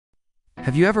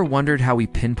Have you ever wondered how we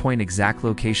pinpoint exact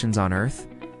locations on Earth?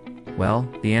 Well,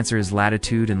 the answer is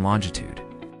latitude and longitude.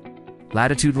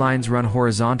 Latitude lines run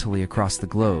horizontally across the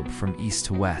globe from east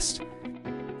to west.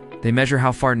 They measure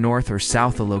how far north or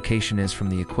south a location is from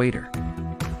the equator.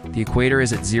 The equator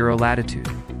is at 0 latitude,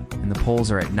 and the poles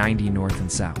are at 90 north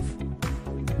and south.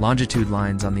 Longitude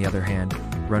lines, on the other hand,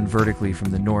 run vertically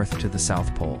from the north to the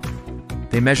south pole.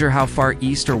 They measure how far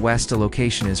east or west a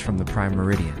location is from the prime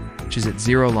meridian, which is at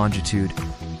 0 longitude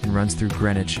and runs through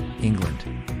Greenwich, England.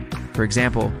 For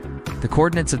example, the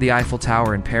coordinates of the Eiffel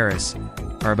Tower in Paris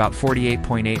are about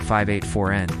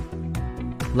 48.8584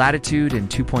 n, latitude, and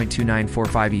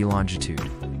 2.2945 e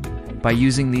longitude. By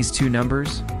using these two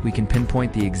numbers, we can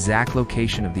pinpoint the exact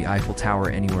location of the Eiffel Tower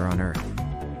anywhere on Earth.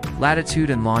 Latitude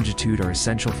and longitude are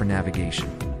essential for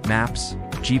navigation, maps,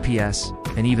 GPS,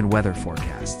 and even weather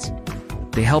forecasts.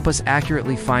 They help us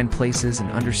accurately find places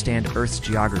and understand Earth's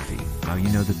geography. Now you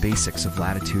know the basics of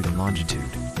latitude and longitude.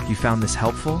 If you found this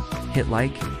helpful, hit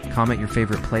like, comment your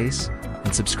favorite place,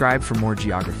 and subscribe for more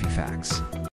geography facts.